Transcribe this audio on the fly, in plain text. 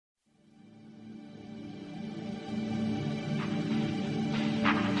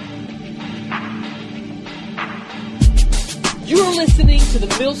You're listening to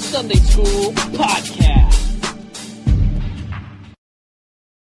the Mill Sunday School podcast.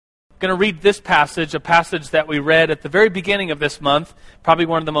 I'm going to read this passage, a passage that we read at the very beginning of this month, probably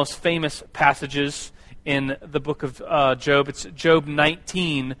one of the most famous passages in the book of Job. It's Job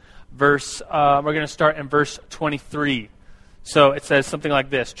 19, we're going to start in verse 23. So it says something like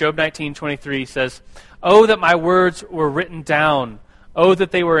this. Job 19:23 says, "Oh, that my words were written down. Oh,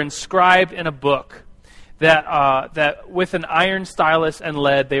 that they were inscribed in a book. That with an iron stylus and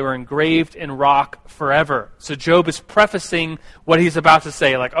lead they were engraved in rock forever." So Job is prefacing what he's about to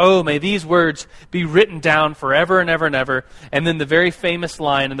say, like, oh, may these words be written down forever and ever and ever. And then the very famous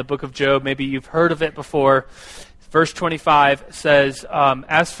line in the book of Job, maybe you've heard of it before, verse 25 says,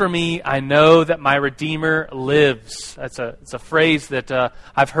 "As for me, I know that my Redeemer lives." It's a phrase that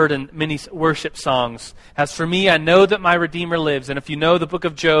I've heard in many worship songs. "As for me, I know that my Redeemer lives." And if you know the book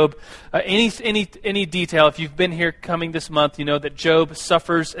of Job, any detail, if you've been here coming this month, you know that Job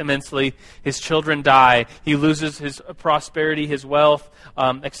suffers immensely. His children die. He loses his prosperity, his wealth,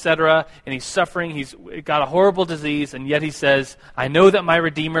 etc. And he's suffering. He's got a horrible disease. And yet he says, "I know that my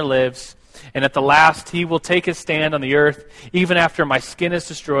Redeemer lives. And at the last he will take his stand on the earth, even after my skin is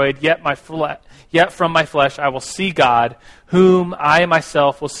destroyed. Yet from my flesh I will see God, whom I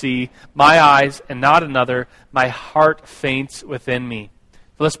myself will see, my eyes and not another. My heart faints within me."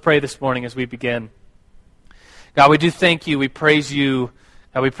 So let's pray this morning as we begin. God, we do thank you. We praise you.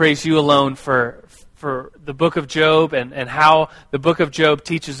 God, we praise you alone for the book of Job and how the book of Job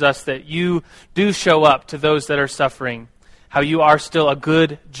teaches us that you do show up to those that are suffering. How you are still a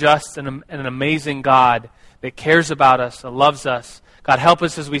good, just, and an amazing God that cares about us, that loves us. God, help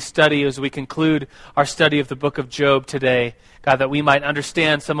us as we study, as we conclude our study of the book of Job today. God, that we might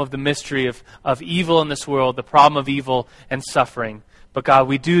understand some of the mystery of evil in this world, the problem of evil and suffering. But God,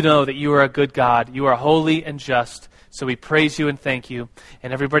 we do know that you are a good God. You are holy and just. So we praise you and thank you.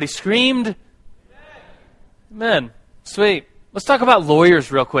 And everybody screamed, Amen. Sweet. Let's talk about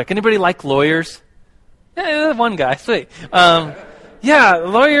lawyers real quick. Anybody like lawyers? Yeah, one guy. Sweet.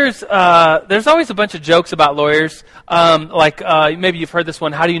 Lawyers, there's always a bunch of jokes about lawyers. Maybe you've heard this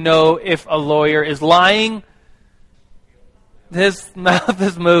one. How do you know if a lawyer is lying? His mouth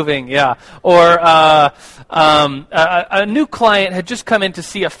is moving, yeah. Or a new client had just come in to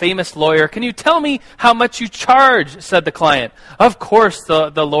see a famous lawyer. "Can you tell me how much you charge?" said the client. "Of course,"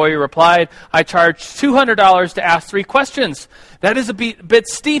 the lawyer replied. "I charge $200 to ask 3 questions. That is a bit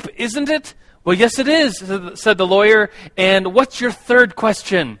steep, isn't it?" "Well, yes, it is," said the lawyer. "And what's your 3rd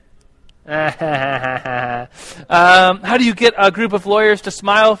question?" How do you get a group of lawyers to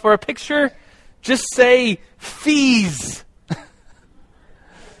smile for a picture? Just say fees.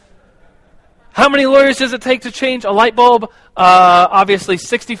 How many lawyers does it take to change a light bulb? Obviously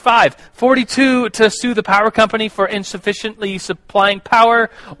 65. 42 to sue the power company for insufficiently supplying power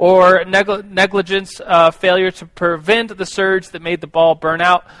or negligence, failure to prevent the surge that made the bulb burn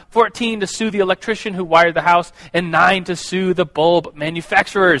out. 14 to sue the electrician who wired the house. And 9 to sue the bulb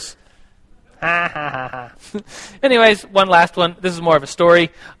manufacturers. Anyways, one last one. This is more of a story,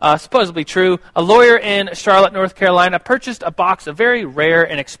 supposedly true. A lawyer in Charlotte, North Carolina, purchased a box of very rare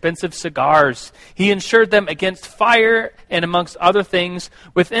and expensive cigars. He insured them against fire and, amongst other things,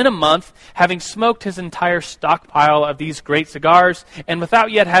 within a month, having smoked his entire stockpile of these great cigars, and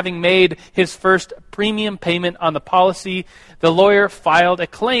without yet having made his first premium payment on the policy, the lawyer filed a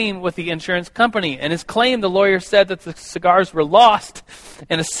claim with the insurance company. In his claim, the lawyer said that the cigars were lost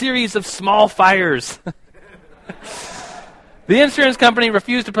in a series of small fires. The insurance company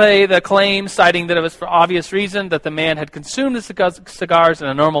refused to pay the claim, citing that it was for obvious reason that the man had consumed the cigars in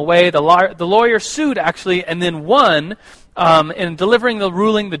a normal way. The lawyer sued, actually, and then won. In delivering the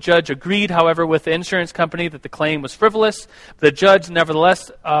ruling, the judge agreed, however, with the insurance company that the claim was frivolous. The judge,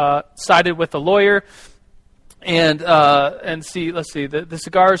 nevertheless, sided with the lawyer. Let's see, the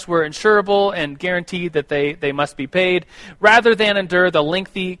cigars were insurable and guaranteed that they must be paid. Rather than endure the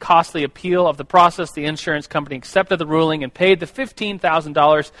lengthy, costly appeal of the process, the insurance company accepted the ruling and paid the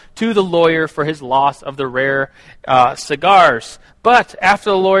 $15,000 to the lawyer for his loss of the rare cigars. But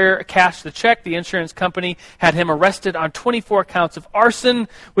after the lawyer cashed the check, the insurance company had him arrested on 24 counts of arson,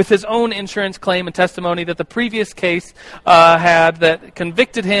 with his own insurance claim and testimony that the previous case that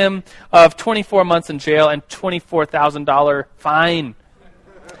convicted him of 24 months in jail and $24,000 fine.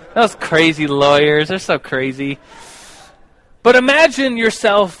 Those crazy lawyers, they're so crazy. But imagine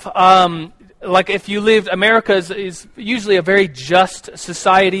yourself like if you lived, America is usually a very just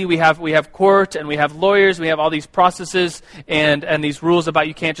society. We have court and we have lawyers. We have all these processes and these rules about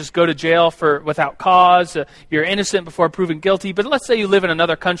you can't just go to jail without cause. You're innocent before proven guilty. But let's say you live in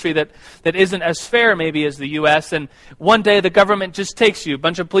another country that isn't as fair maybe as the U.S. And one day the government just takes you. A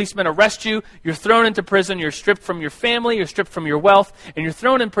bunch of policemen arrest you. You're thrown into prison. You're stripped from your family. You're stripped from your wealth. And you're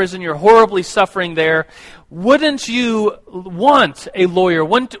thrown in prison. You're horribly suffering there. Wouldn't you want a lawyer?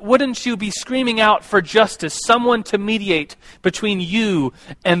 Wouldn't you be screaming out for justice, someone to mediate between you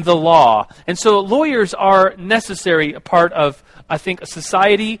and the law? And so lawyers are necessary, a part of, I think, a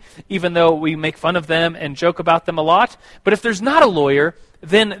society, even though we make fun of them and joke about them a lot. But if there's not a lawyer,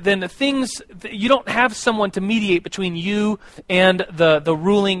 then you don't have someone to mediate between you and the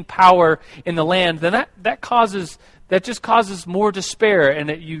ruling power in the land, then that just causes more despair, and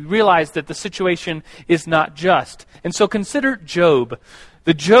you realize that the situation is not just. And so consider Job.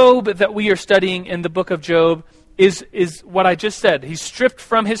 The Job that we are studying in the book of Job is what I just said. He's stripped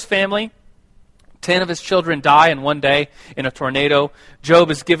from his family. 10 of his children die in one day in a tornado.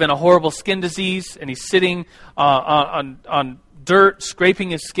 Job is given a horrible skin disease, and he's sitting on dirt,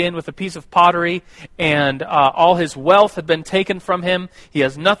 scraping his skin with a piece of pottery, and all his wealth had been taken from him. He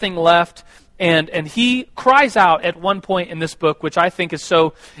has nothing left. And he cries out at one point in this book, which I think is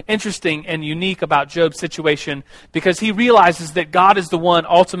so interesting and unique about Job's situation, because he realizes that God is the one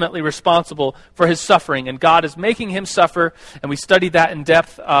ultimately responsible for his suffering, and God is making him suffer. And we studied that in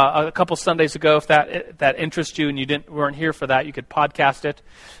depth a couple Sundays ago. If that interests you and you weren't here for that, you could podcast it.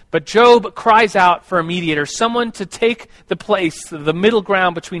 But Job cries out for a mediator, someone to take the place, the middle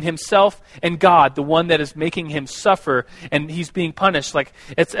ground between himself and God, the one that is making him suffer, and he's being punished. Like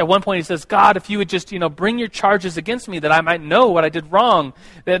at one point he says, God, if you would just bring your charges against me that I might know what I did wrong,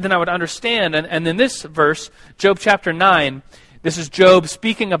 then I would understand. And in this verse, Job chapter 9, this is Job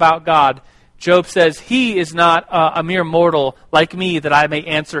speaking about God. Job says, he is not a mere mortal like me that I may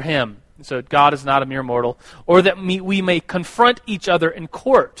answer him. So God is not a mere mortal, or that we may confront each other in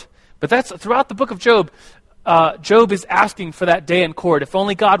court. But that's throughout the book of Job. Job is asking for that day in court. If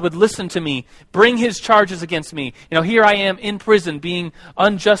only God would listen to me, bring his charges against me. Here I am in prison being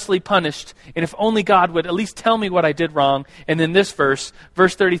unjustly punished. And if only God would at least tell me what I did wrong. And then this verse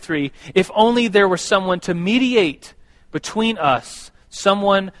 33, if only there were someone to mediate between us,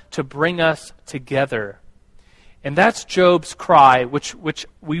 someone to bring us together. And that's Job's cry, which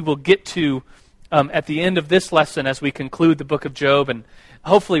we will get to at the end of this lesson as we conclude the book of Job, and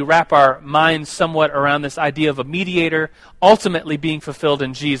hopefully wrap our minds somewhat around this idea of a mediator ultimately being fulfilled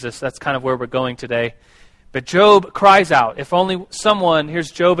in Jesus. That's kind of where we're going today. But Job cries out, if only someone,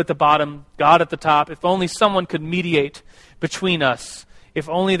 here's Job at the bottom, God at the top, if only someone could mediate between us. If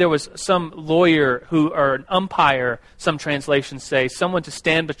only there was some lawyer or an umpire, some translations say, someone to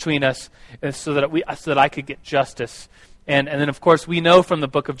stand between us so that I could get justice. And then, of course, we know from the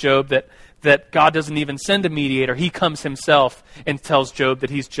book of Job that God doesn't even send a mediator. He comes himself and tells Job that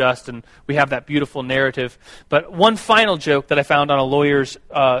he's just, and we have that beautiful narrative. But one final joke that I found on a lawyer's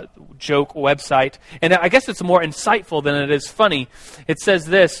joke website, and I guess it's more insightful than it is funny. It says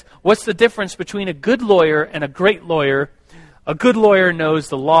this: what's the difference between a good lawyer and a great lawyer? A good lawyer knows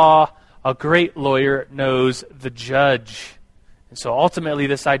the law. A great lawyer knows the judge. And so ultimately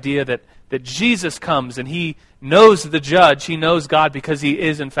this idea that Jesus comes and he knows the judge, he knows God because he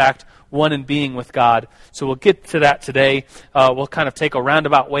is in fact one in being with God. So we'll get to that today. We'll kind of take a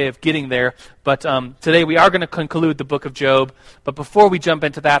roundabout way of getting there. But today we are going to conclude the book of Job. But before we jump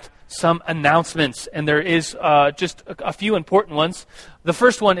into that, some announcements. And there is just a few important ones. The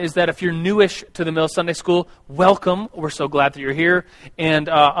first one is that if you're newish to the Mill Sunday School, welcome. We're so glad that you're here. And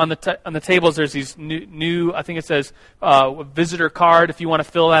on the tables, there's these new I think it says visitor card if you want to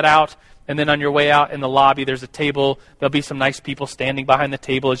fill that out. And then on your way out in the lobby, there's a table. There'll be some nice people standing behind the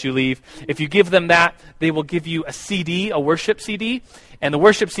table as you leave. If you give them that, they will give you a CD, a worship CD. And the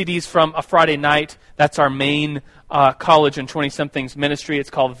worship CD is from a Friday night. That's our main college and 20-somethings ministry. It's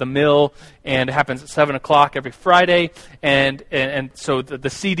called The Mill, and it happens at 7 o'clock every Friday. And so the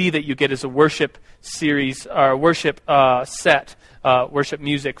CD that you get is a worship series, or worship set, worship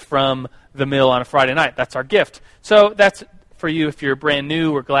music from The Mill on a Friday night. That's our gift. So that's for you if you're brand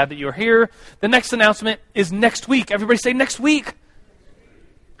new. We're glad that you're here. The next announcement is next week. Everybody say next week.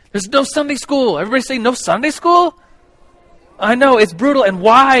 There's no Sunday school. Everybody say no Sunday school? I know, it's brutal. And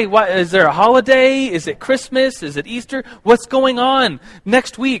why? Is there a holiday? Is it Christmas? Is it Easter? What's going on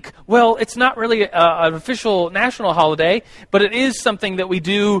next week? Well, it's not really an official national holiday, but it is something that we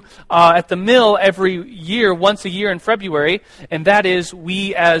do at the Mill every year, once a year in February, and that is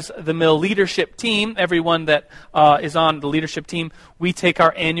we as the Mill leadership team, everyone that is on the leadership team, we take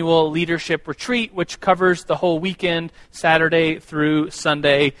our annual leadership retreat, which covers the whole weekend, Saturday through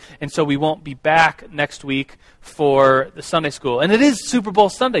Sunday, and so we won't be back next week for the Sunday school. And it is Super Bowl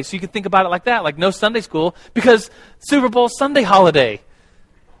Sunday, so you can think about it like that, like no Sunday school, because Super Bowl Sunday holiday.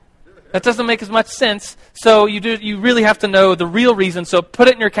 That doesn't make as much sense. So you really have to know the real reason. So put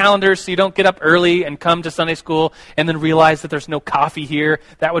it in your calendar so you don't get up early and come to Sunday school and then realize that there's no coffee here.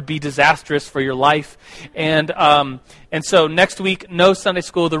 That would be disastrous for your life. And so next week, no Sunday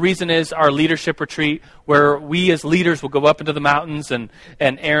school. The reason is our leadership retreat, where we as leaders will go up into the mountains, and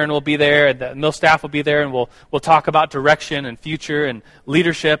Aaron will be there, and the Mill staff will be there, and we'll talk about direction and future and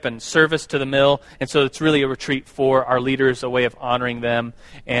leadership and service to the Mill. And so it's really a retreat for our leaders, a way of honoring them.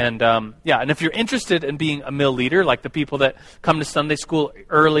 And and if you're interested in being a Mill leader, like the people that come to Sunday school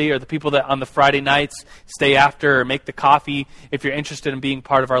early, or the people that on the Friday nights stay after or make the coffee, if you're interested in being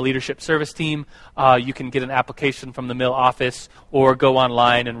part of our leadership service team, you can get an application from the Mill office or go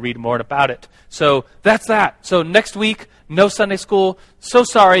online and read more about it. So that's that. So next week, no Sunday school. So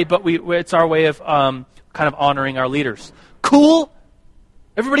sorry, but it's our way of kind of honoring our leaders. Cool?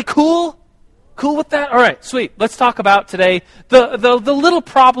 Everybody cool? Cool with that? All right, sweet. Let's talk about today the little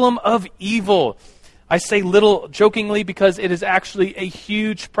problem of evil. I say little jokingly because it is actually a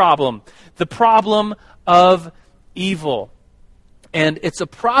huge problem. The problem of evil. And it's a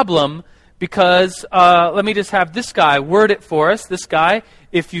problem because, let me just have this guy word it for us. This guy,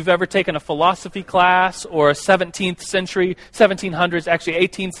 if you've ever taken a philosophy class or a 1700s, actually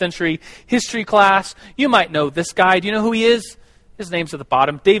 18th century history class, you might know this guy. Do you know who he is? His name's at the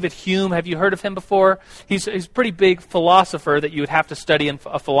bottom. David Hume. Have you heard of him before? He's a pretty big philosopher that you would have to study in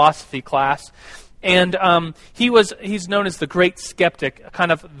a philosophy class. And he's known as the great skeptic,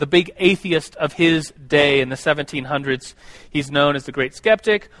 kind of the big atheist of his day in the 1700s. He's known as the great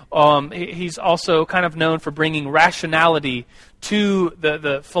skeptic. He's also kind of known for bringing rationality to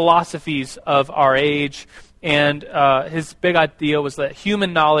the philosophies of our age. And his big idea was that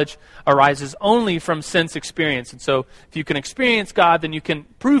human knowledge arises only from sense experience. And so if you can experience God, then you can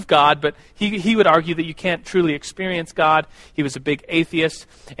prove God. But he would argue that you can't truly experience God. He was a big atheist.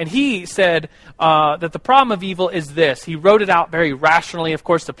 And he said that the problem of evil is this. He wrote it out very rationally. Of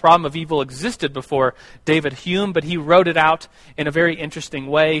course, the problem of evil existed before David Hume, but he wrote it out in a very interesting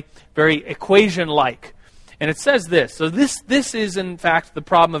way, very equation-like. And it says this. So this is, in fact, the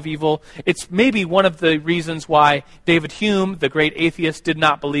problem of evil. It's maybe one of the reasons why David Hume, the great atheist, did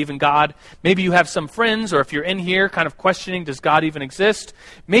not believe in God. Maybe you have some friends, or if you're in here kind of questioning, does God even exist?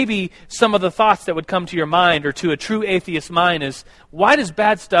 Maybe some of the thoughts that would come to your mind, or to a true atheist mind, is, why does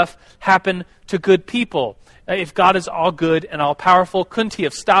bad stuff happen to good people? If God is all good and all powerful, couldn't he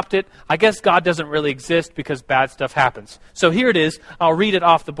have stopped it? I guess God doesn't really exist because bad stuff happens. So here it is. I'll read it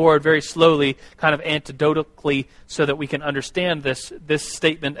off the board very slowly, kind of anecdotally, so that we can understand this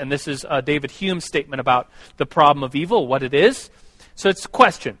statement. And this is David Hume's statement about the problem of evil, what it is. So it's a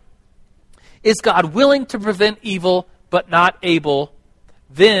question. Is God willing to prevent evil but not able?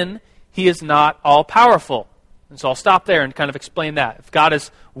 Then he is not all powerful. And so I'll stop there and kind of explain that. If God is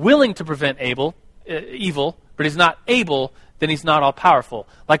willing to prevent evil, but he's not able, then he's not all-powerful.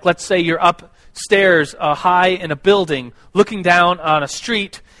 Like, let's say you're upstairs high in a building, looking down on a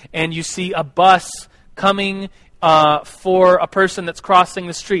street, and you see a bus coming for a person that's crossing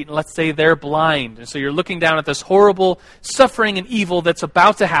the street, and let's say they're blind. And so you're looking down at this horrible suffering and evil that's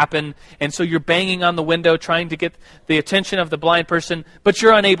about to happen, and so you're banging on the window trying to get the attention of the blind person, but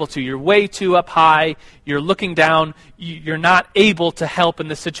you're unable to. You're way too up high. You're looking down. You're not able to help in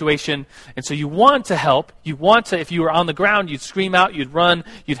this situation, and so you want to help. You want to, if you were on the ground, you'd scream out, you'd run,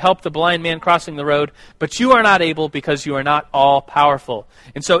 you'd help the blind man crossing the road, but you are not able because you are not all-powerful.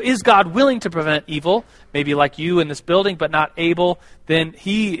 And so is God willing to prevent evil? Maybe like you in this building, but not able, then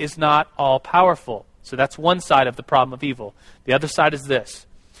he is not all-powerful. So that's one side of the problem of evil. The other side is this.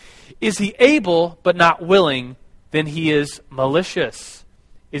 Is he able but not willing? Then he is malicious.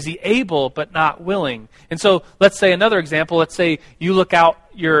 Is he able but not willing? And so let's say another example. Let's say you look out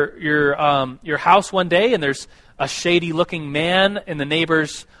your house one day and there's a shady-looking man in the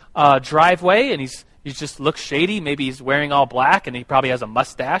neighbor's driveway, and he just looks shady. Maybe he's wearing all black and he probably has a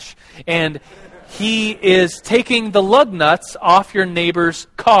mustache. And he is taking the lug nuts off your neighbor's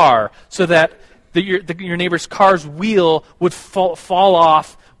car so that your neighbor's car's wheel would fall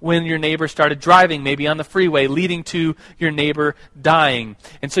off when your neighbor started driving, maybe on the freeway, leading to your neighbor dying.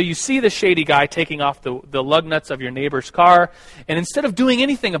 And so you see the shady guy taking off the lug nuts of your neighbor's car, and instead of doing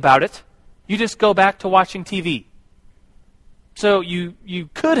anything about it, you just go back to watching TV. So you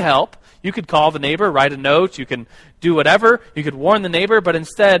could help. You could call the neighbor, write a note, you can do whatever, you could warn the neighbor, but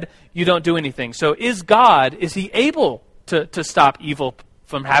instead you don't do anything. So is he able to stop evil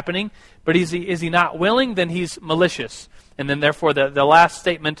from happening? But is he not willing? Then he's malicious. And then therefore the last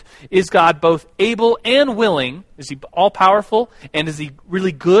statement, is God both able and willing? Is he all-powerful? And is he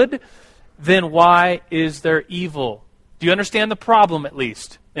really good? Then why is there evil? Do you understand the problem at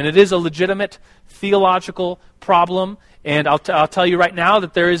least? And it is a legitimate theological problem. And I'll tell you right now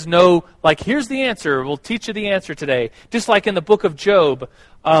that there is no, here's the answer. We'll teach you the answer today. Just like in the book of Job,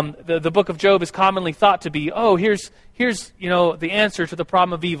 the book of Job is commonly thought to be, here's the answer to the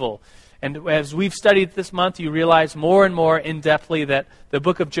problem of evil. And as we've studied this month, you realize more and more in-depthly that the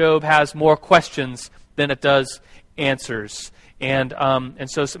book of Job has more questions than it does answers. And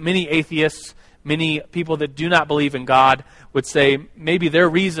so many atheists, many people that do not believe in God would say maybe their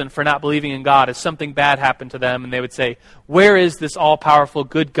reason for not believing in God is something bad happened to them, and they would say, where is this all-powerful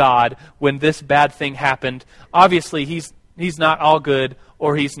good God when this bad thing happened? Obviously, he's not all good,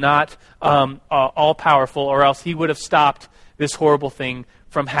 or he's not all-powerful, or else he would have stopped this horrible thing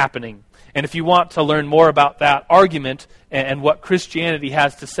from happening. And if you want to learn more about that argument and what Christianity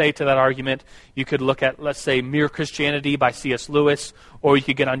has to say to that argument, you could look at, let's say, Mere Christianity by C.S. Lewis, or you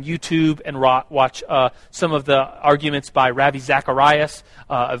could get on YouTube and watch some of the arguments by Ravi Zacharias,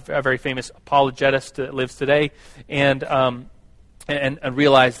 a very famous apologetist that lives today, and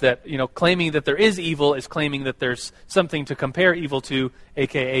realize that claiming that there is evil is claiming that there's something to compare evil to,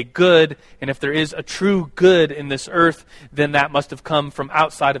 aka good. And if there is a true good in this earth, then that must have come from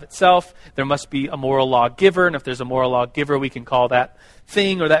outside of itself. There must be a moral lawgiver, and if there's a moral lawgiver, we can call that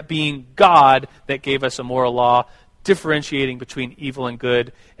thing or that being God that gave us a moral law, differentiating between evil and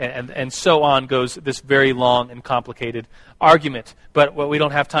good, and so on goes this very long and complicated argument. But we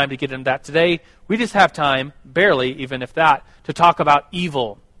don't have time to get into that today. We just have time, barely, even if that, to talk about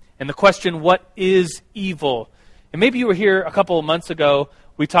evil. And the question, what is evil? And maybe you were here a couple of months ago.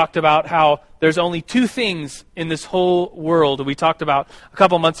 We talked about how there's only two things in this whole world. We talked about, a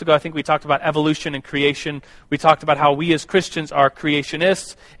couple of months ago, I think we talked about evolution and creation. We talked about how we as Christians are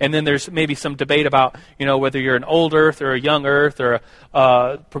creationists, and then there's maybe some debate about, whether you're an old earth or a young earth or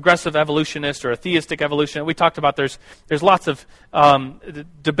a progressive evolutionist or a theistic evolutionist. We talked about there's lots of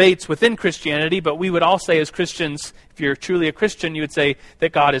debates within Christianity, but we would all say as Christians, if you're truly a Christian, you would say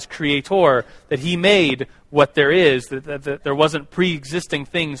that God is creator, that he made what there is, that there wasn't pre-existing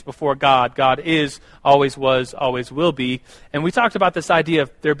things before God. God is, always was, always will be. And we talked about this idea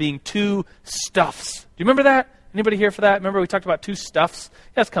of there being two stuffs. Do you remember that? Anybody here for that? Remember we talked about two stuffs?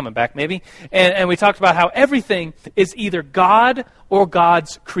 That's coming back maybe. And we talked about how everything is either God or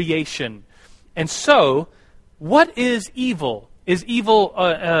God's creation. And so, what is evil? Is evil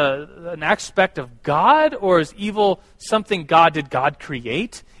an aspect of God, or is evil something did God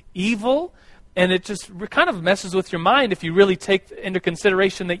create? Evil? And it just kind of messes with your mind if you really take into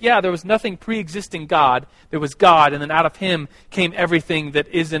consideration that, there was nothing pre-existing God. There was God, and then out of him came everything that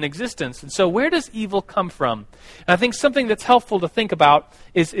is in existence. And so where does evil come from? And I think something that's helpful to think about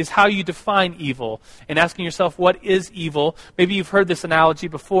is how you define evil, and asking yourself, what is evil? Maybe you've heard this analogy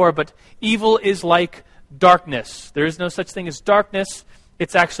before, but evil is like darkness. There is no such thing as darkness.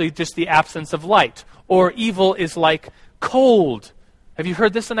 It's actually just the absence of light. Or evil is like cold. Have you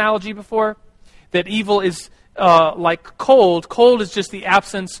heard this analogy before? That evil is like cold. Cold is just the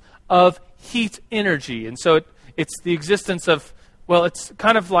absence of heat energy. And so it's the existence of, it's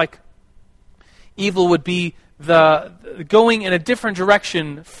kind of like evil would be the going in a different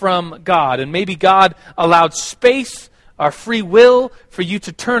direction from God. And maybe God allowed space or free will for you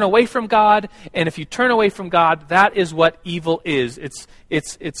to turn away from God. And if you turn away from God, that is what evil is.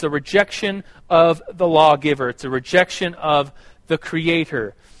 It's a rejection of the lawgiver. It's a rejection of the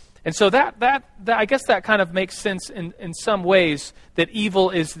Creator. And so that I guess that kind of makes sense in some ways, that evil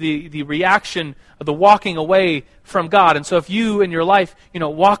is the reaction of the walking away from God. And so if you in your life,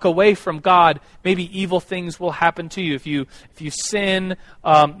 walk away from God, maybe evil things will happen to you. If you sin,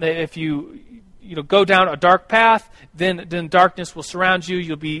 if you go down a dark path, then darkness will surround you.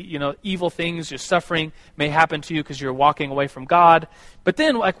 You'll be, evil things, your suffering may happen to you because you're walking away from God. But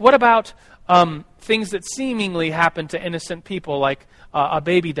then, what about things that seemingly happen to innocent people, like a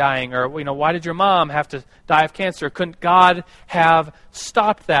baby dying, or why did your mom have to die of cancer? Couldn't God have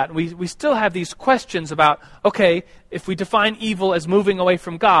stopped that? And we still have these questions about, if we define evil as moving away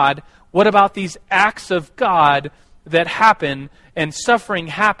from God, what about these acts of God that happen and suffering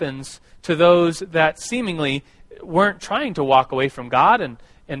happens to those that seemingly weren't trying to walk away from God,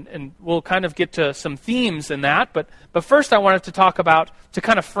 and we'll kind of get to some themes in that. But first I wanted to talk about, to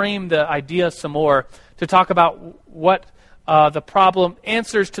kind of frame the idea some more, to talk about what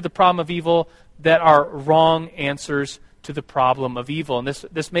answers to the problem of evil that are wrong answers to the problem of evil. And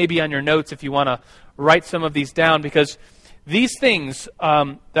this may be on your notes if you want to write some of these down, because these things,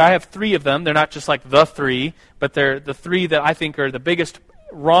 I have three of them. They're not just like the three, but they're the three that I think are the biggest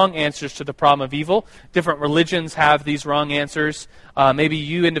wrong answers to the problem of evil. Different religions have these wrong answers. Maybe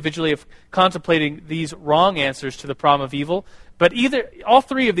you individually have contemplating these wrong answers to the problem of evil. But all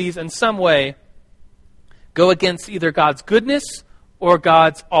three of these in some way go against either God's goodness or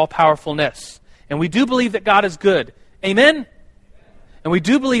God's all-powerfulness. And we do believe that God is good. Amen? And we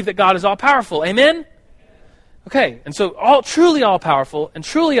do believe that God is all-powerful. Amen? Okay, and so truly all-powerful and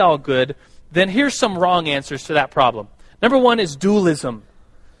truly all-good, then here's some wrong answers to that problem. Number one is dualism.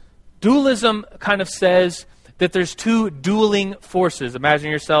 Dualism kind of says that there's two dueling forces.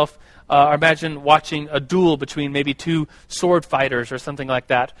 Imagine yourself, imagine watching a duel between maybe two sword fighters or something like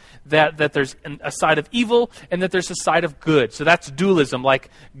that. That there's a side of evil and that there's a side of good. So that's dualism,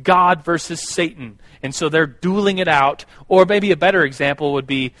 like God versus Satan. And so they're dueling it out. Or maybe a better example would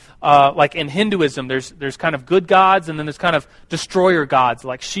be like in Hinduism, there's kind of good gods and then there's kind of destroyer gods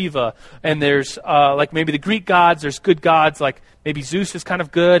like Shiva. And there's like maybe the Greek gods, there's good gods like maybe Zeus is kind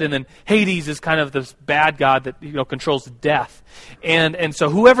of good, and then Hades is kind of this bad god that controls death. And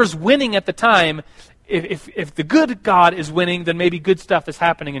so whoever's winning at the time, if the good God is winning, then maybe good stuff is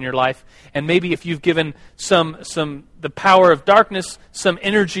happening in your life. And maybe if you've given the power of darkness some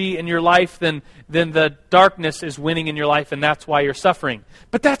energy in your life, then the darkness is winning in your life, and that's why you're suffering.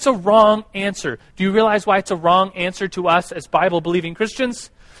 But that's a wrong answer. Do you realize why it's a wrong answer to us as Bible-believing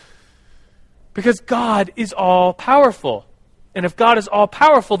Christians? Because God is all-powerful. And if God is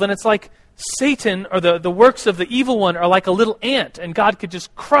all-powerful, then it's like Satan or the works of the evil one are like a little ant, and God could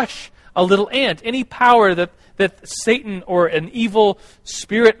just crush a little ant. Any power that Satan or an evil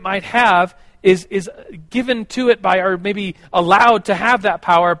spirit might have is given to it by, or maybe allowed to have that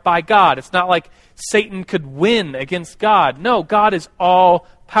power by God. It's not like Satan could win against God. No, God is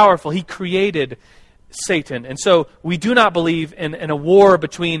all-powerful. He created Satan. And so we do not believe in a war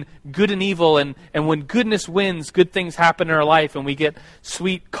between good and evil, and when goodness wins, good things happen in our life, and we get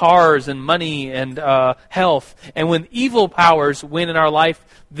sweet cars and money and health. And when evil powers win in our life,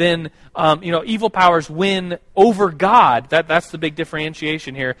 then evil powers win over God. That's the big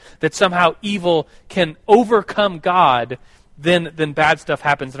differentiation here, that somehow evil can overcome God. Then bad stuff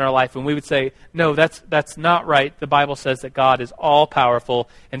happens in our life. And we would say, no, that's not right. The Bible says that God is all-powerful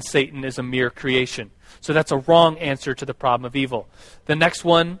and Satan is a mere creation. So that's a wrong answer to the problem of evil. The next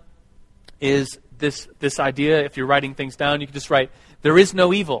one is this idea, if you're writing things down, you can just write, there is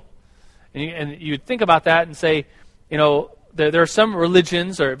no evil. And you would think about that and say, there are some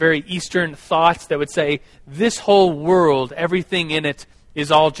religions or very Eastern thoughts that would say, this whole world, everything in it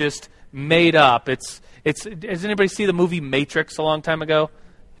is all just made up. Does anybody see the movie Matrix a long time ago?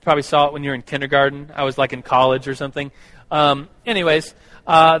 You probably saw it when you were in kindergarten. I was like in college or something. In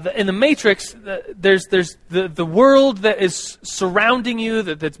the Matrix, there's the world that is surrounding you,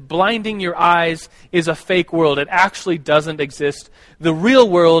 that's blinding your eyes, is a fake world. It actually doesn't exist. The real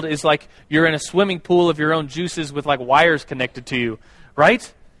world is like you're in a swimming pool of your own juices with like wires connected to you,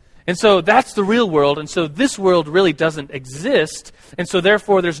 right? And so that's the real world, and so this world really doesn't exist, and so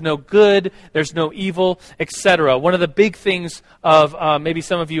therefore there's no good, there's no evil, etc. One of the big things of, maybe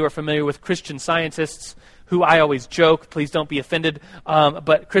some of you are familiar with Christian Scientists, who I always joke, please don't be offended,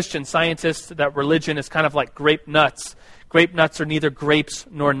 but Christian Scientists, that religion is kind of like grape nuts. Grape nuts are neither grapes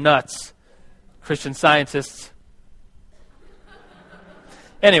nor nuts. Christian Scientists.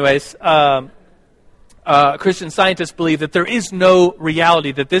 Anyways, Christian Scientists believe that there is no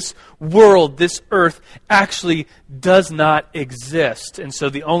reality, that this world, this earth, actually does not exist. And so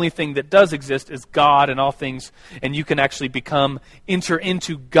the only thing that does exist is God and all things, and you can actually enter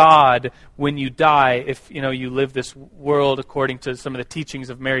into God when you die if, you live this world according to some of the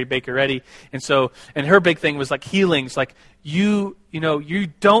teachings of Mary Baker Eddy. And her big thing was like healings, like you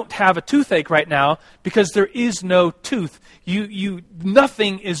don't have a toothache right now because there is no tooth.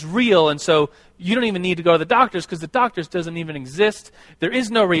 Nothing is real, and so you don't even need to go to the doctors because the doctors doesn't even exist. There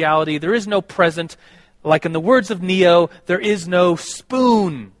is no reality. There is no present. Like in the words of Neo, there is no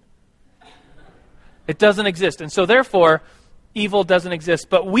spoon. It doesn't exist. And so therefore, evil doesn't exist.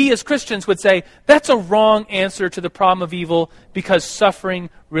 But we as Christians would say that's a wrong answer to the problem of evil because suffering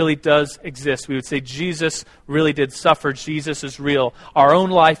really does exist. We would say Jesus really did suffer. Jesus is real. Our own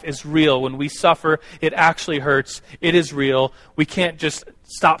life is real. When we suffer, it actually hurts. It is real. We can't just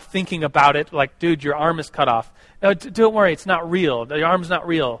stop thinking about it like, dude, your arm is cut off. No, don't worry, it's not real. The arm's not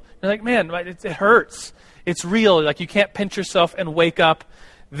real. You're like, man, it hurts. It's real. Like, you can't pinch yourself and wake up.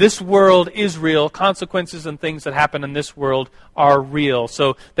 This world is real. Consequences and things that happen in this world are real.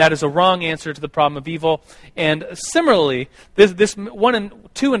 So that is a wrong answer to the problem of evil. And similarly, this 1 and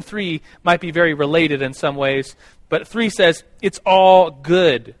 2 and 3 might be very related in some ways, but 3 says it's all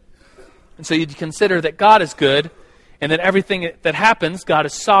good. And so you consider that God is good, and that everything that happens, God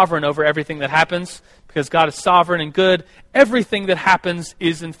is sovereign over everything that happens. Because God is sovereign and good, everything that happens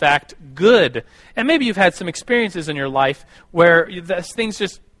is in fact good. And maybe you've had some experiences in your life where things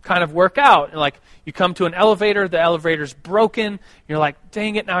just kind of work out. And like, you come to an elevator, the elevator's broken, you're like,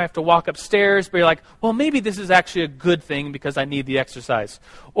 dang it, now I have to walk upstairs. But you're like, well, maybe this is actually a good thing because I need the exercise.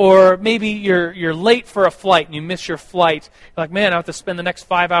 Or maybe you're late for a flight and you miss your flight. You're like, man, I have to spend the next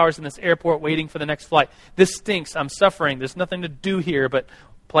 5 hours in this airport waiting for the next flight. This stinks. I'm suffering. There's nothing to do here but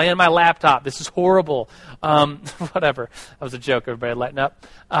play on my laptop. This is horrible. Whatever. That was a joke. Everybody lighten up.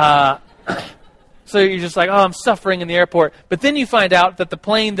 So you're just like, oh, I'm suffering in the airport. But then you find out that the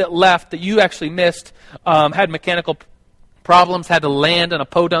plane that left that you actually missed had mechanical problems, had to land in a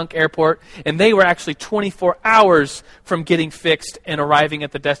podunk airport, and they were actually 24 hours from getting fixed and arriving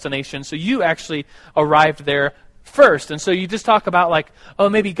at the destination. So you actually arrived there first. And so you just talk about like, oh,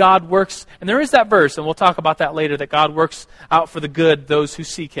 maybe God works, and there is that verse, and we'll talk about that later, that God works out for the good those who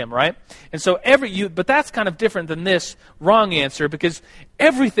seek him, right? And so but that's kind of different than this wrong answer, because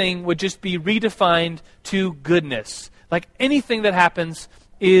everything would just be redefined to goodness. Like, anything that happens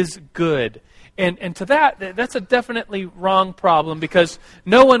is good. And to that's a definitely wrong problem, because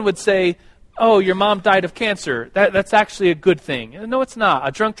no one would say, oh, your mom died of cancer. That's actually a good thing. No, it's not.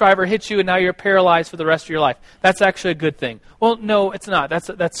 A drunk driver hits you and now you're paralyzed for the rest of your life. That's actually a good thing. Well, no, it's not.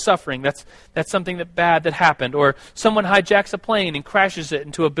 That's suffering. That's something bad that happened. Or someone hijacks a plane and crashes it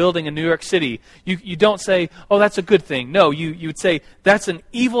into a building in New York City. You don't say, oh, that's a good thing. No, you would say, that's an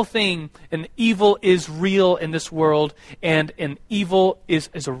evil thing, and evil is real in this world, and an evil is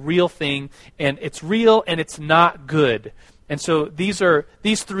a real thing, and it's real and it's not good. And so these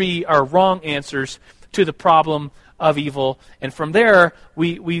 3 are wrong answers to the problem of evil. And from there,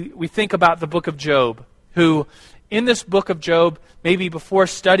 we think about the book of Job, who in this book of Job, maybe before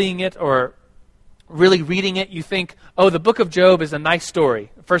studying it or really reading it, you think, oh, the book of Job is a nice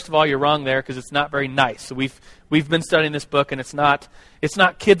story. First of all, you're wrong there, because it's not very nice. So we've been studying this book, and it's not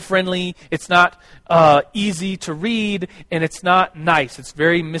kid-friendly, it's not easy to read, and it's not nice. It's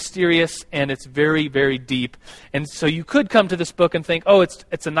very mysterious, and it's very, very deep. And so you could come to this book and think, oh,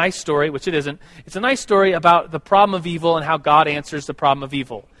 it's a nice story, which it isn't. It's a nice story about the problem of evil and how God answers the problem of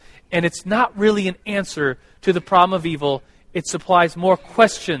evil. And it's not really an answer to the problem of evil. It supplies more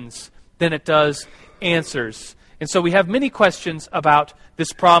questions than it does answers. And so we have many questions about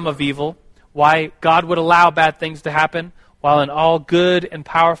this problem of evil, why God would allow bad things to happen, while an all good and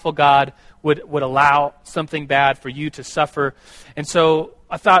powerful God would allow something bad for you to suffer. And so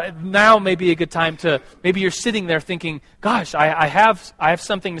I thought now may be a good time maybe you're sitting there thinking, gosh, I have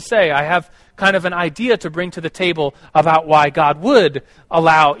something to say. I have kind of an idea to bring to the table about why God would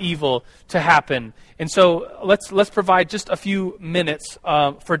allow evil to happen. And so let's provide just a few minutes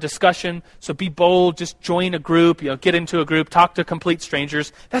for discussion. So be bold, just join a group, get into a group, talk to complete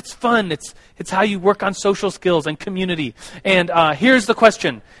strangers. That's fun. It's how you work on social skills and community. And here's the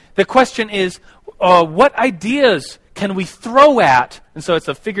question. The question is, what ideas can we throw at? And so it's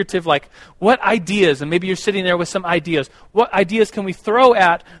a figurative, like, what ideas, and maybe you're sitting there with some ideas, what ideas can we throw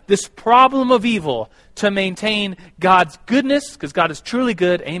at this problem of evil to maintain God's goodness, because God is truly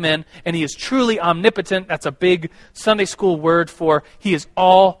good, amen, and he is truly omnipotent. That's a big Sunday school word for he is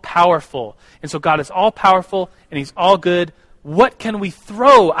all-powerful. And so God is all-powerful, and he's all good. What can we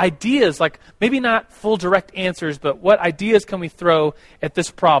throw? Ideas, like maybe not full direct answers, but what ideas can we throw at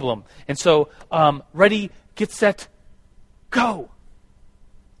this problem? And so, ready, get set, go.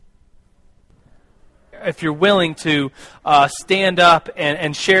 If you're willing to stand up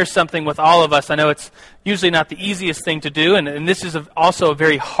and share something with all of us, I know it's usually not the easiest thing to do, and this is also a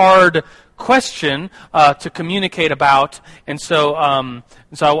very hard question to communicate about. And so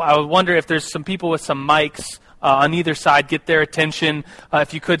I would wonder if there's some people with some mics on either side, get their attention.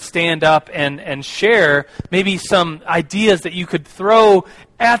 If you could stand up and share maybe some ideas that you could throw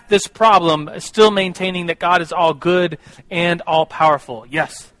at this problem, still maintaining that God is all good and all powerful.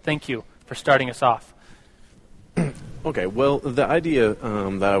 Yes, thank you for starting us off. Okay, well, the idea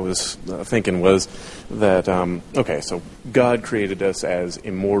that I was thinking was that, so God created us as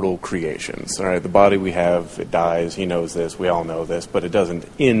immortal creations. All right, the body we have, it dies, he knows this, we all know this, but it doesn't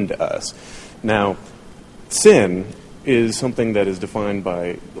end us. Now, sin is something that is defined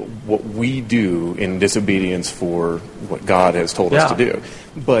by what we do in disobedience for what God has told us to do.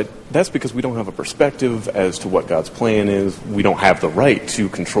 But that's because we don't have a perspective as to what God's plan is. We don't have the right to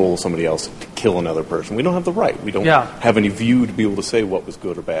control somebody else to kill another person. We don't have the right. We don't have any view to be able to say what was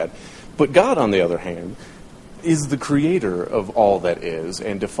good or bad. But God, on the other hand, is the creator of all that is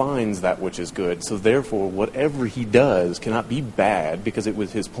and defines that which is good. So therefore, whatever he does cannot be bad because it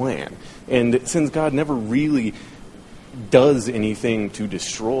was his plan. And since God never really does anything to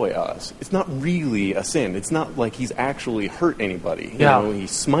destroy us, it's not really a sin. It's not like he's actually hurt anybody. You know, he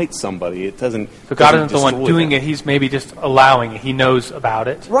smites somebody. It doesn't. So God isn't the one doing it. He's maybe just allowing it. He knows about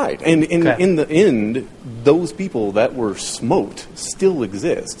it. Right. And in the end, those people that were smote still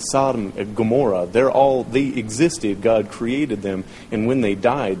exist. Sodom and Gomorrah, they existed. God created them, and when they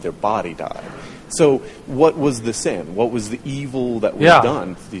died, their body died. So what was the sin? What was the evil that was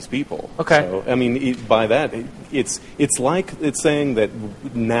done to these people? Okay. So, I mean, by that, it's like it's saying that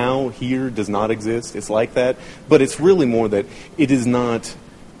now here does not exist. It's like that. But it's really more that it is not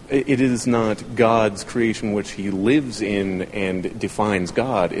God's creation which he lives in and defines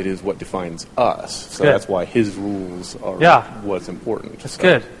God. It is what defines us. So that's why his rules are what's important. That's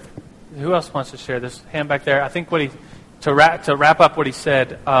good. Who else wants to share this? Hand back there. I think to wrap up what he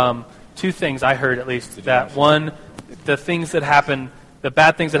said, two things I heard at least. That one, the things that happen, the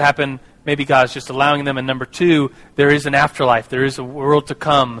bad things that happen, maybe God's just allowing them. And number two, there is an afterlife. There is a world to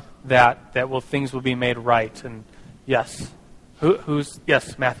come that things will be made right. And yes.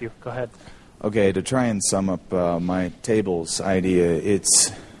 Yes, Matthew, go ahead. Okay, to try and sum up my table's idea,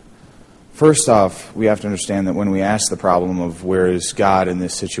 it's, first off, we have to understand that when we ask the problem of where is God in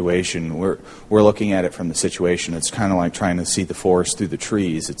this situation, we're looking at it from the situation. It's kind of like trying to see the forest through the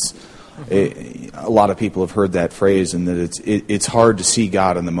trees. A lot of people have heard that phrase, and that it's hard to see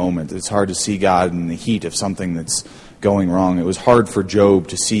God in the moment. It's hard to see God in the heat of something that's going wrong. It was hard for Job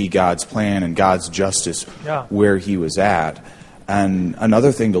to see God's plan and God's justice where he was at. And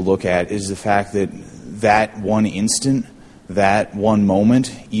another thing to look at is the fact that one instant, that one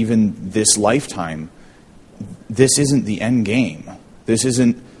moment, even this lifetime, this isn't the end game. This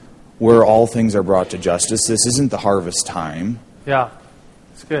isn't where all things are brought to justice. This isn't the harvest time. Yeah,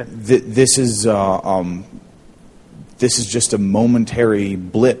 it's good. This is just a momentary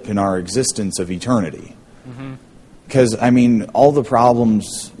blip in our existence of eternity. Because, I mean, all the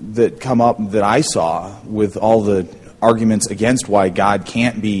problems that come up that I saw with all the arguments against why God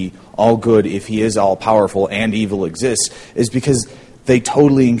can't be all good if he is all powerful and evil exists is because they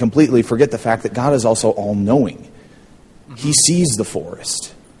totally and completely forget the fact that God is also all knowing. He sees the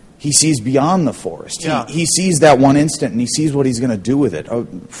forest. He sees beyond the forest. Yeah. He sees that one instant and he sees what he's going to do with it. A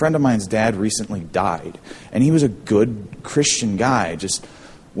friend of mine's dad recently died, and he was a good Christian guy, just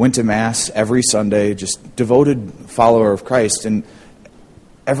went to Mass every Sunday, just devoted follower of Christ, and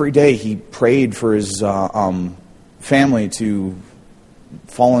every day he prayed for his family to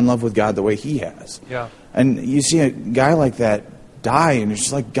fall in love with God the way he has. Yeah. And you see a guy like that die, and it's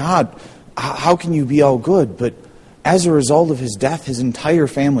just like, God, how can you be all good? But as a result of his death, his entire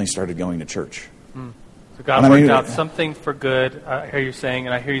family started going to church. So God worked out something for good, I hear you saying,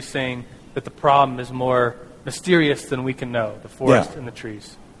 and I hear you saying that the problem is more mysterious than we can know, the forest and the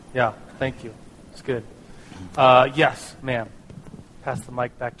trees. Yeah, thank you. It's good. Yes, ma'am. Pass the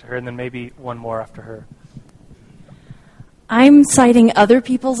mic back to her, and then maybe one more after her. I'm citing other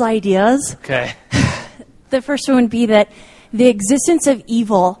people's ideas. Okay. The first one would be that the existence of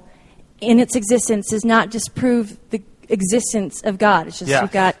evil in its existence does not disprove the existence of God. It's just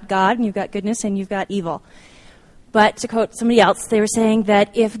you've got God and you've got goodness and you've got evil. But to quote somebody else, they were saying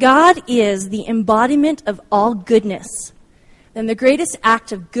that if God is the embodiment of all goodness, then the greatest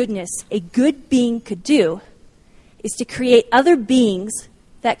act of goodness a good being could do is to create other beings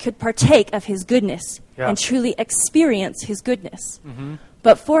that could partake of his goodness and truly experience his goodness.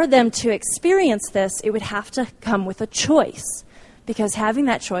 But for them to experience this, it would have to come with a choice, because having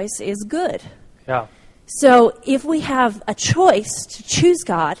that choice is good. Yeah. So if we have a choice to choose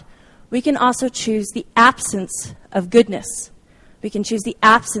God, we can also choose the absence of goodness. We can choose the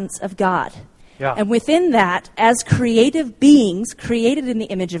absence of God. Yeah. And within that, as creative beings created in the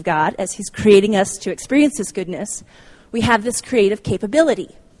image of God, as he's creating us to experience his goodness, we have this creative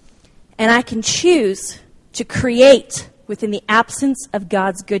capability. And I can choose to create within the absence of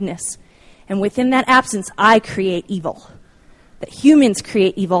God's goodness. And within that absence, I create evil. That humans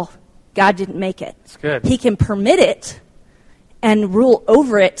create evil God didn't make it. That's good. He can permit it and rule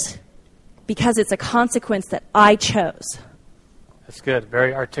over it because it's a consequence that I chose. That's good.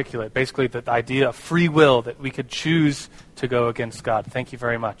 Very articulate. Basically, the idea of free will, that we could choose to go against God. Thank you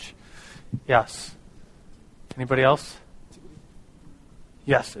very much. Yes. Anybody else?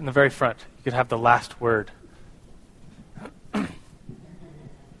 Yes, in the very front. You could have the last word.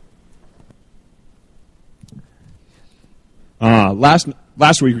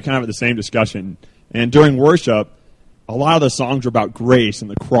 Last week we kind of had the same discussion, and during worship, a lot of the songs are about grace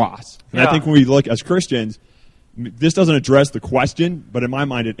and the cross. And I think when we look as Christians, this doesn't address the question, but in my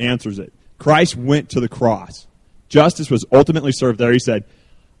mind it answers it. Christ went to the cross. Justice was ultimately served there. He said,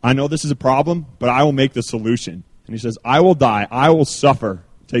 I know this is a problem, but I will make the solution. And he says, I will die, I will suffer,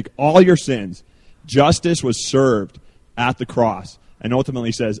 take all your sins. Justice was served at the cross. And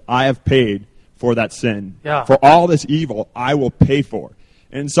ultimately says, I have paid for that sin. Yeah. For all this evil, I will pay for.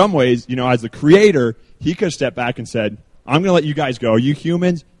 And in some ways, as the creator, he could have stepped back and said, I'm going to let you guys go. You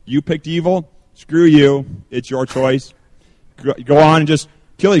humans, you picked evil. Screw you. It's your choice. Go on and just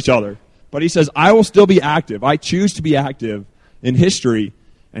kill each other. But he says, I will still be active. I choose to be active in history.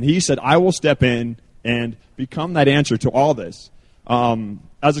 And he said, I will step in and become that answer to all this.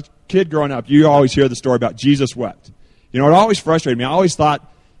 As a kid growing up, you always hear the story about Jesus wept. It always frustrated me. I always thought,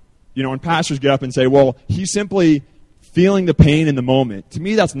 when pastors get up and say, well, he's simply feeling the pain in the moment. To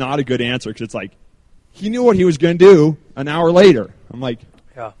me, that's not a good answer, because it's like, he knew what he was going to do an hour later. I'm like,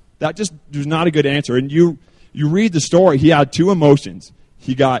 that just was not a good answer. And you read the story, he had two emotions.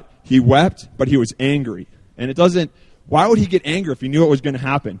 He wept, but he was angry. And why would he get angry if he knew what was going to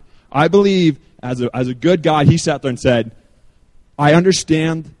happen? I believe as a good God, he sat there and said, I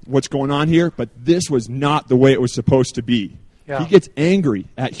understand what's going on here, but this was not the way it was supposed to be. Yeah. He gets angry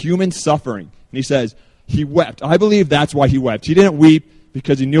at human suffering. And he says, he wept. I believe that's why he wept. He didn't weep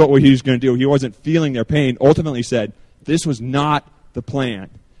because he knew what he was going to do. He wasn't feeling their pain. Ultimately he said, this was not the plan.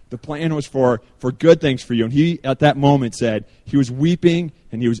 The plan was for good things for you. And he, at that moment, said he was weeping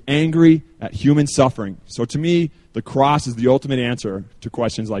and he was angry at human suffering. So to me, the cross is the ultimate answer to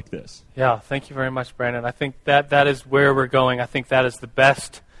questions like this. Yeah, thank you very much, Brandon. I think that is where we're going. I think that is the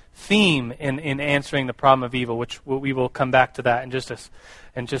best theme in answering the problem of evil, which we will come back to that in just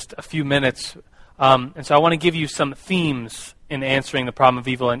a few minutes. And so I want to give you some themes in answering the problem of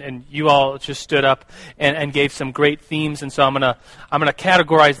evil, and you all just stood up and gave some great themes, and so I'm gonna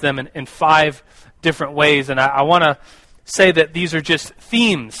categorize them in 5 different ways, and I want to say that these are just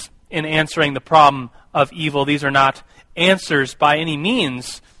themes in answering the problem of evil. These are not answers by any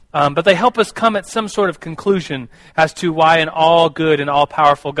means, but they help us come at some sort of conclusion as to why an all-good and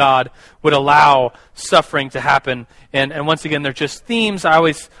all-powerful God would allow suffering to happen. And once again, they're just themes.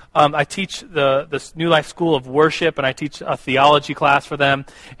 I teach the New Life School of Worship, and I teach a theology class for them.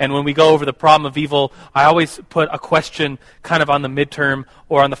 And when we go over the problem of evil, I always put a question kind of on the midterm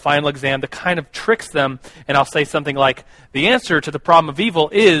or on the final exam that kind of tricks them. And I'll say something like, the answer to the problem of evil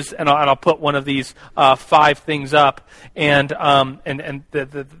is, and I'll put one of these 5 things up. And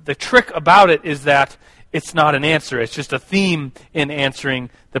the trick about it is that it's not an answer. It's just a theme in answering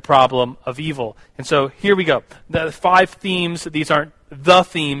the problem of evil. And so here we go. The 5 themes. These aren't the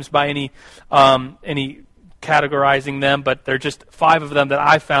themes by any categorizing them, but they're just 5 of them that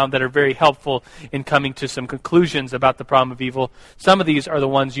I found that are very helpful in coming to some conclusions about the problem of evil. Some of these are the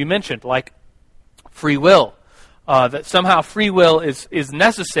ones you mentioned, like free will. That somehow free will is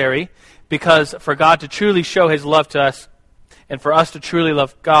necessary, because for God to truly show his love to us, and for us to truly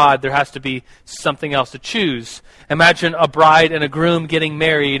love God, there has to be something else to choose. Imagine a bride and a groom getting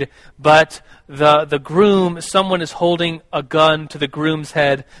married, but the groom, someone is holding a gun to the groom's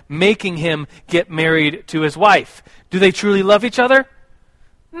head, making him get married to his wife. Do they truly love each other?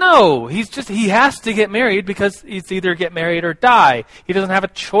 No, he has to get married because it's either get married or die. He doesn't have a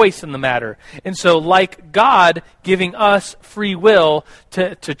choice in the matter. And so like God giving us free will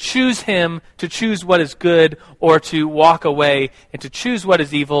to choose him, to choose what is good or to walk away and to choose what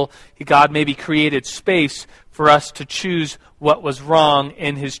is evil, God maybe created space for us to choose what was wrong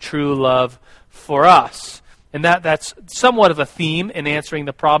in his true love for us. And that's somewhat of a theme in answering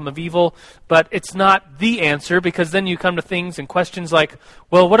the problem of evil, but it's not the answer, because then you come to things and questions like,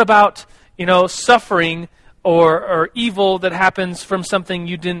 well, what about, suffering or evil that happens from something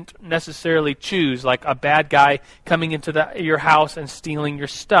you didn't necessarily choose, like a bad guy coming into your house and stealing your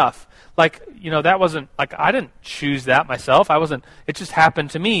stuff. Like, that wasn't, like, I didn't choose that myself. It just happened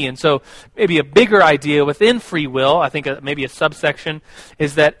to me. And so maybe a bigger idea within free will, I think maybe a subsection,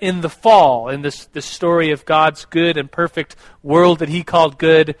 is that in the fall, in this story of God's good and perfect world that he called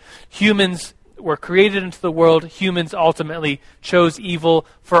good, humans were created into the world, humans ultimately chose evil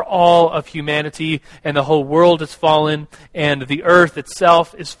for all of humanity, and the whole world is fallen, and the earth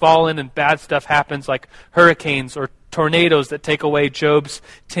itself is fallen, and bad stuff happens like hurricanes or tornadoes that take away Job's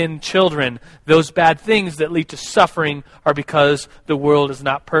 10 children. Those bad things that lead to suffering are because the world is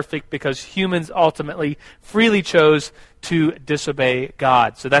not perfect, because humans ultimately freely chose to disobey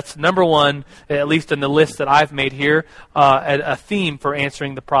God. So that's number one, at least in the list that I've made here, a theme for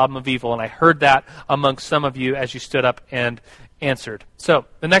answering the problem of evil. And I heard that amongst some of you as you stood up and answered. So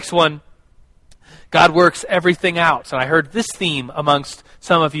the next one, God works everything out. And I heard this theme amongst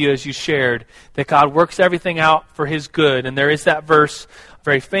some of you as you shared, that God works everything out for his good. And there is that verse,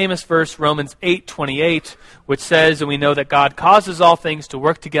 very famous verse, Romans 8:28, which says, and we know that God causes all things to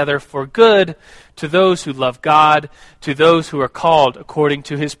work together for good to those who love God, to those who are called according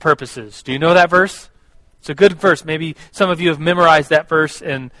to his purposes. Do you know that verse? It's a good verse. Maybe some of you have memorized that verse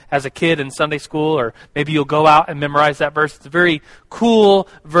as a kid in Sunday school, or maybe you'll go out and memorize that verse. It's a very cool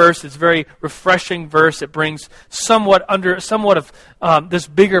verse. It's a very refreshing verse. It brings somewhat of this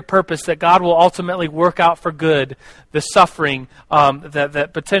bigger purpose that God will ultimately work out for good the suffering that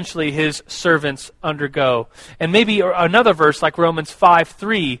potentially his servants undergo. And maybe another verse like Romans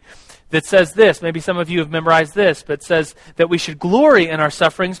 5:3 that says this, maybe some of you have memorized this, but says that we should glory in our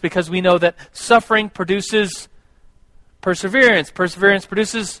sufferings because we know that suffering produces perseverance. Perseverance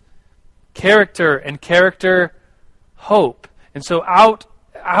produces character, and character, hope. And so out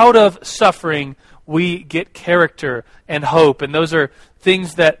of suffering, we get character and hope. And those are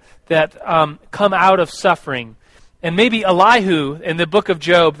things that come out of suffering. And maybe Elihu in the book of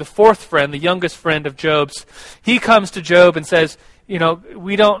Job, the fourth friend, the youngest friend of Job's, he comes to Job and says,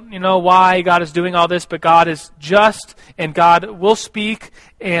 we don't know why God is doing all this, but God is just, and God will speak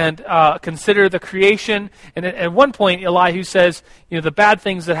and consider the creation. And at one point, Elihu says, the bad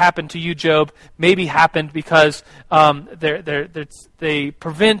things that happened to you, Job, maybe happened because they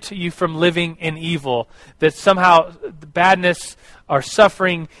prevent you from living in evil. That somehow the badness or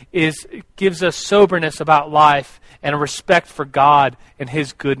suffering gives us soberness about life and a respect for God and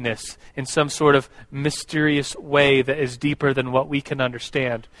his goodness in some sort of mysterious way that is deeper than what we can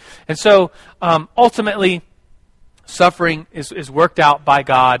understand. And so ultimately, suffering is worked out by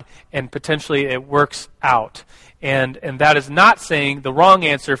God, and potentially it works out. And that is not saying the wrong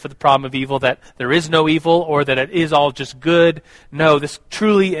answer for the problem of evil, that there is no evil or that it is all just good. No, this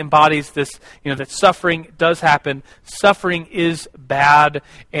truly embodies this, that suffering does happen. Suffering is bad,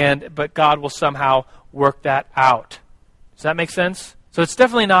 but God will somehow work that out. Does that make sense? So it's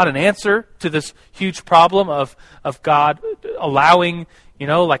definitely not an answer to this huge problem of God allowing,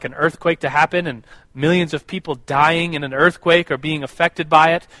 like an earthquake to happen and millions of people dying in an earthquake or being affected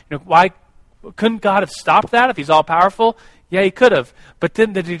by it. Why couldn't God have stopped that if he's all powerful? Yeah, he could have. But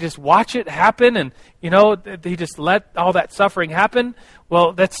then did he just watch it happen and, did he just let all that suffering happen?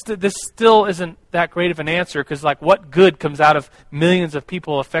 Well, this still isn't that great of an answer, because what good comes out of millions of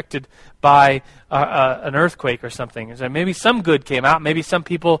people affected by an earthquake or something? So maybe some good came out. Maybe some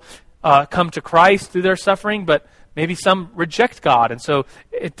people come to Christ through their suffering, but maybe some reject God. And so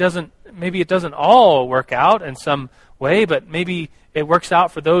maybe it doesn't all work out in some way, but maybe it works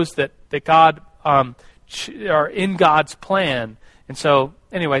out for those that God are in God's plan. And so,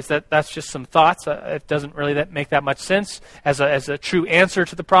 anyways, that's just some thoughts. It doesn't really make that much sense as a true answer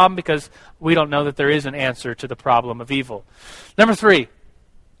to the problem, because we don't know that there is an answer to the problem of evil. Number 3,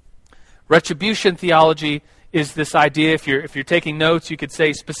 retribution theology is this idea. If you're taking notes, you could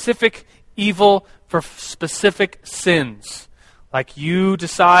say specific evil for specific sins. Like you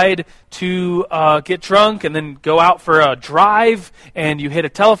decide to get drunk and then go out for a drive and you hit a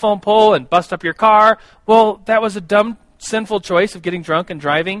telephone pole and bust up your car. Well, that was a dumb, sinful choice of getting drunk and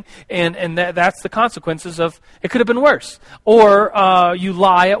driving, and that's the consequences of it. Could have been worse. Or you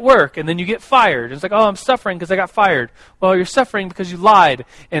lie at work and then you get fired. It's like, oh, I'm suffering because I got fired. Well, you're suffering because you lied,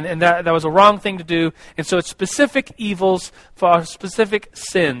 and that was a wrong thing to do. And so it's specific evils for specific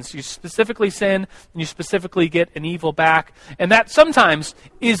sins. You specifically sin, and you specifically get an evil back. And that sometimes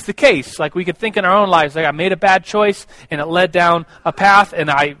is the case. Like we could think in our own lives, like I made a bad choice and it led down a path, and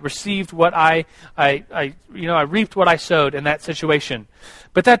I received what I reaped what I sowed in that situation.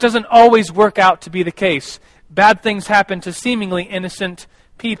 But that doesn't always work out to be the case. Bad things happen to seemingly innocent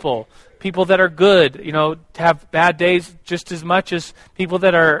people. People that are good, have bad days just as much as people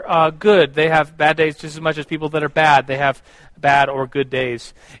that are good. They have bad days just as much as people that are bad. They have bad or good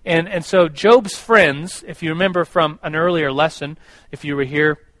days. And so Job's friends, if you remember from an earlier lesson, if you were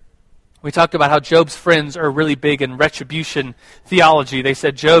here, we talked about how Job's friends are really big in retribution theology. They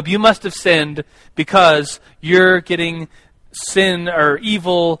said, Job, you must have sinned because you're getting sin or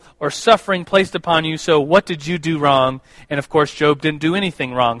evil or suffering placed upon you, so what did you do wrong? And of course, Job didn't do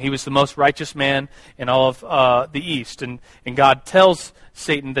anything wrong. He was the most righteous man in all of the East. And God tells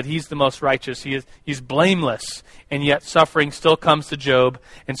Satan that he's the most righteous. He's blameless, and yet suffering still comes to Job.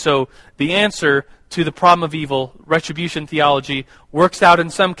 And so the answer to the problem of evil, retribution theology, works out in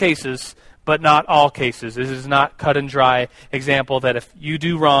some cases, but not all cases. This is not cut and dry example that if you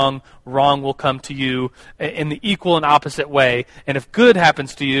do wrong, wrong will come to you in the equal and opposite way. And if good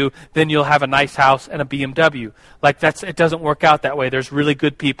happens to you, then you'll have a nice house and a BMW. It doesn't work out that way. There's really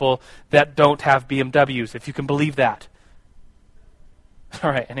good people that don't have BMWs, if you can believe that. All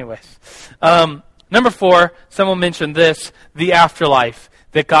right, anyways. Number 4, someone mentioned this, the afterlife,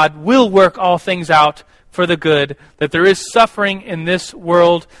 that God will work all things out for the good, that there is suffering in this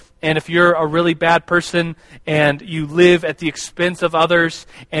world. And if you're a really bad person and you live at the expense of others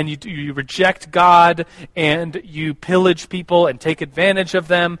and you reject God and you pillage people and take advantage of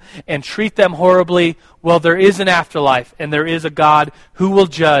them and treat them horribly, well, there is an afterlife and there is a God who will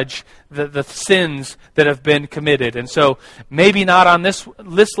judge the sins that have been committed. And so maybe not on this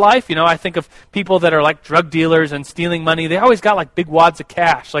life. I think of people that are like drug dealers and stealing money. They always got like big wads of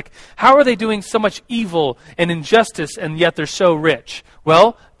cash. Like, how are they doing so much evil and injustice and yet they're so rich?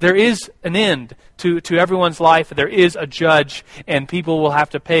 Well, there is an end to everyone's life. There is a judge, and people will have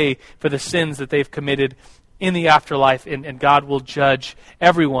to pay for the sins that they've committed in the afterlife, and God will judge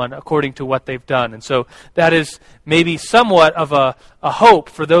everyone according to what they've done. And so that is maybe somewhat of a hope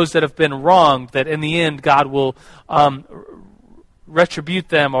for those that have been wronged, that in the end God will retribute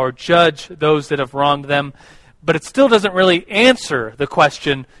them or judge those that have wronged them. But it still doesn't really answer the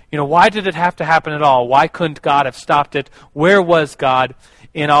question, why did it have to happen at all? Why couldn't God have stopped it? Where was God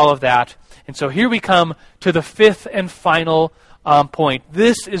in all of that? And so here we come to the 5th and final point.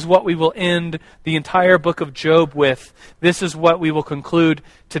 This is what we will end the entire book of Job with. This is what we will conclude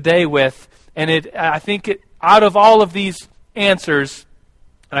today with. And I think out of all of these answers,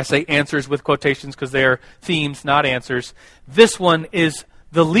 and I say answers with quotations because they are themes, not answers, this one is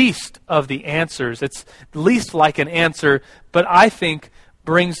the least of the answers. It's least like an answer, but I think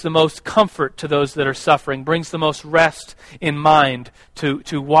brings the most comfort to those that are suffering, brings the most rest in mind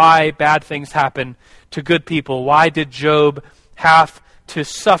to why bad things happen to good people. Why did Job have to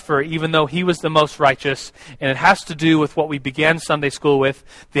suffer even though he was the most righteous? And it has to do with what we began Sunday school with,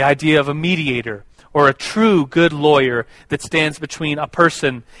 the idea of a mediator, or a true good lawyer that stands between a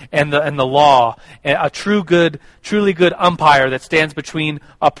person and the law, a truly good umpire that stands between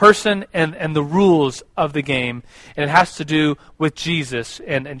a person and the rules of the game. And it has to do with Jesus.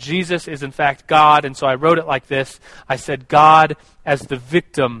 And Jesus is in fact God, and so I wrote it like this. I said, God as the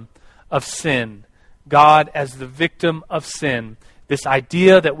victim of sin. God as the victim of sin. This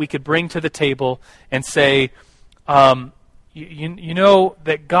idea that we could bring to the table and say, you know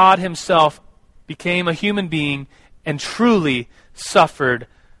that God himself became a human being and truly suffered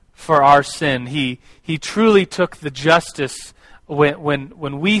for our sin. He truly took the justice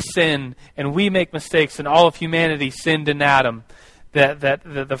when we sin and we make mistakes, and all of humanity sinned in Adam, that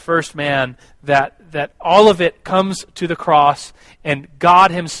the first man, that all of it comes to the cross and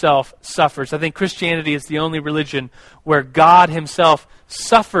God himself suffers. I think Christianity is the only religion where God himself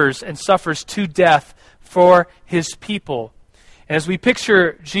suffers and suffers to death for his people. And as we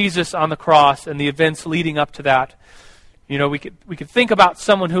picture Jesus on the cross and the events leading up to that, we could think about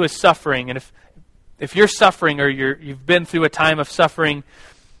someone who is suffering. And if you're suffering or you've been through a time of suffering,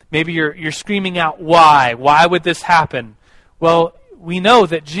 maybe you're screaming out, why? Why would this happen? Well, we know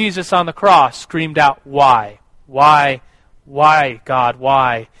that Jesus on the cross screamed out, why? Why? Why, God?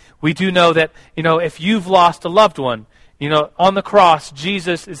 Why? We do know that, if you've lost a loved one, on the cross,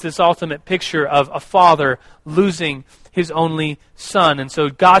 Jesus is this ultimate picture of a father losing his only son. And so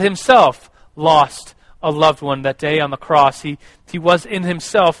God himself lost a loved one that day on the cross. He was in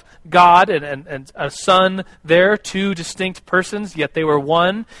himself God and a son there, two distinct persons, yet they were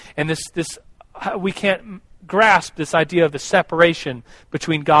one. And this we can't grasp this idea of the separation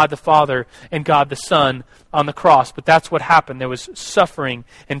between God the Father and God the Son on the cross. But that's what happened. There was suffering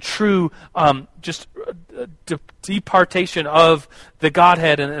and true departation of the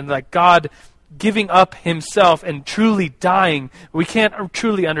Godhead and like God giving up himself and truly dying. We can't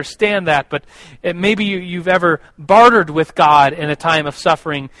truly understand that, but maybe you've ever bartered with God in a time of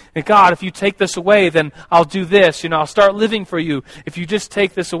suffering. And God, if you take this away, then I'll do this. I'll start living for you. If you just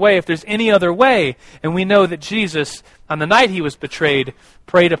take this away, if there's any other way. And we know that Jesus, on the night he was betrayed,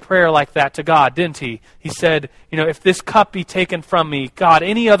 prayed a prayer like that to God, didn't he? He said, if this cup be taken from me, God,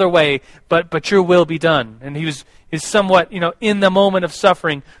 any other way, but your will be done. And he is somewhat, in the moment of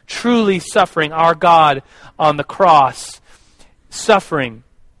suffering, truly suffering, our God on the cross. suffering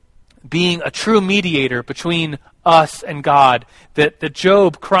being a true mediator between us and God, that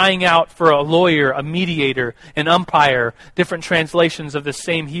Job crying out for a lawyer, a mediator, an umpire, different translations of the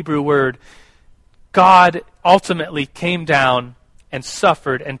same Hebrew word, God ultimately came down and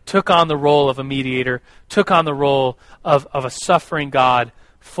suffered and took on the role of a mediator, took on the role of a suffering God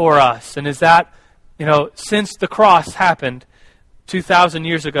for us. And is that, since the cross happened 2,000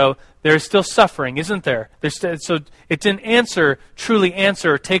 years ago, there is still suffering, isn't there? So it didn't truly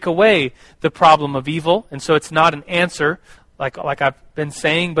answer, or take away the problem of evil, and so it's not an answer, like I've been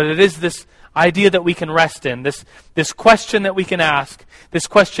saying, but it is this idea that we can rest in, this question that we can ask, this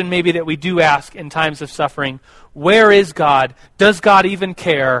question maybe that we do ask in times of suffering. Where is God? Does God even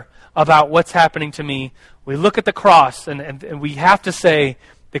care about what's happening to me? We look at the cross, and we have to say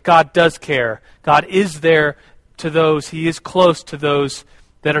that God does care. God is there to those. He is close to those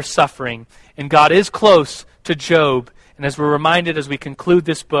that are suffering. And God is close to Job. And as we're reminded as we conclude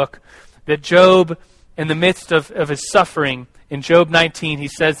this book, that Job, in the midst of his suffering, in Job 19, he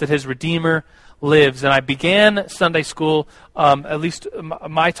says that his Redeemer lives. And I began Sunday school, at least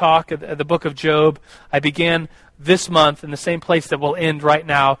my talk at the book of Job, I began this month in the same place that we'll end right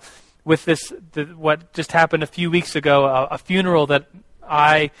now with what just happened a few weeks ago, a funeral that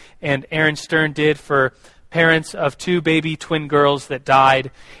I and Aaron Stern did for parents of 2 baby twin girls that died.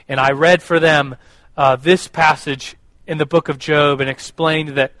 And I read for them this passage in the book of Job and explained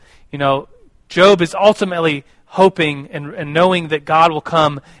that, Job is ultimately hoping and knowing that God will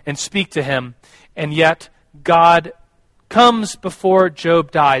come and speak to him. And yet God comes before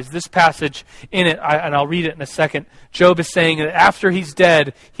Job dies. This passage in it, and I'll read it in a second, Job is saying that after he's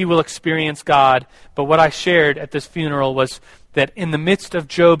dead, he will experience God. But what I shared at this funeral was that in the midst of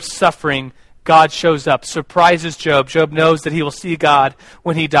Job's suffering, God shows up, surprises Job. Job knows that he will see God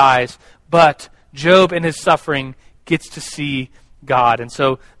when he dies. But Job, in his suffering, gets to see God. And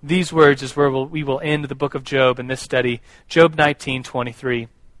so these words is where we will end the book of Job in this study. Job 19:23.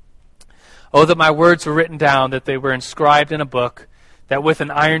 Oh, that my words were written down, that they were inscribed in a book, that with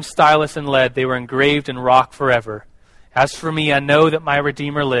an iron stylus and lead they were engraved in rock forever. As for me, I know that my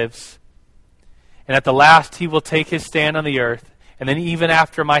Redeemer lives, and at the last he will take his stand on the earth. And then even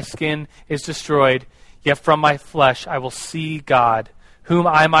after my skin is destroyed, yet from my flesh I will see God, whom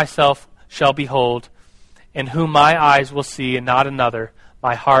I myself shall behold, and whom my eyes will see, and not another.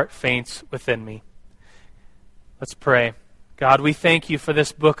 My heart faints within me. Let's pray. God, we thank you for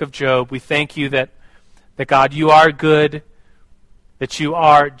this book of Job. We thank you that God, you are good, that you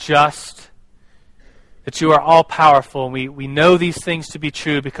are just, that you are all-powerful. We know these things to be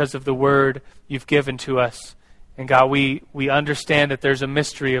true because of the word you've given to us. And God, we understand that there's a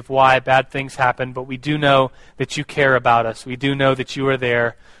mystery of why bad things happen, but we do know that you care about us. We do know that you are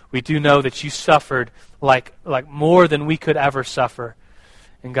there. We do know that you suffered like more than we could ever suffer.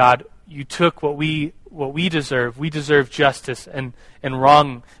 And God, you took what we deserve. We deserve justice and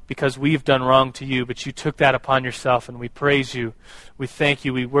wrong because we've done wrong to you, but you took that upon yourself, and we praise you. We thank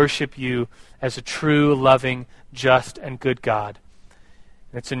you. We worship you as a true, loving, just, and good God.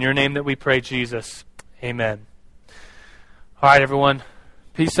 And it's in your name that we pray, Jesus. Amen. All right, everyone.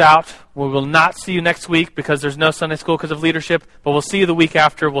 Peace out. We will not see you next week because there's no Sunday school because of leadership, but we'll see you the week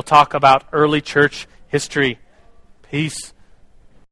after. We'll talk about early church history. Peace.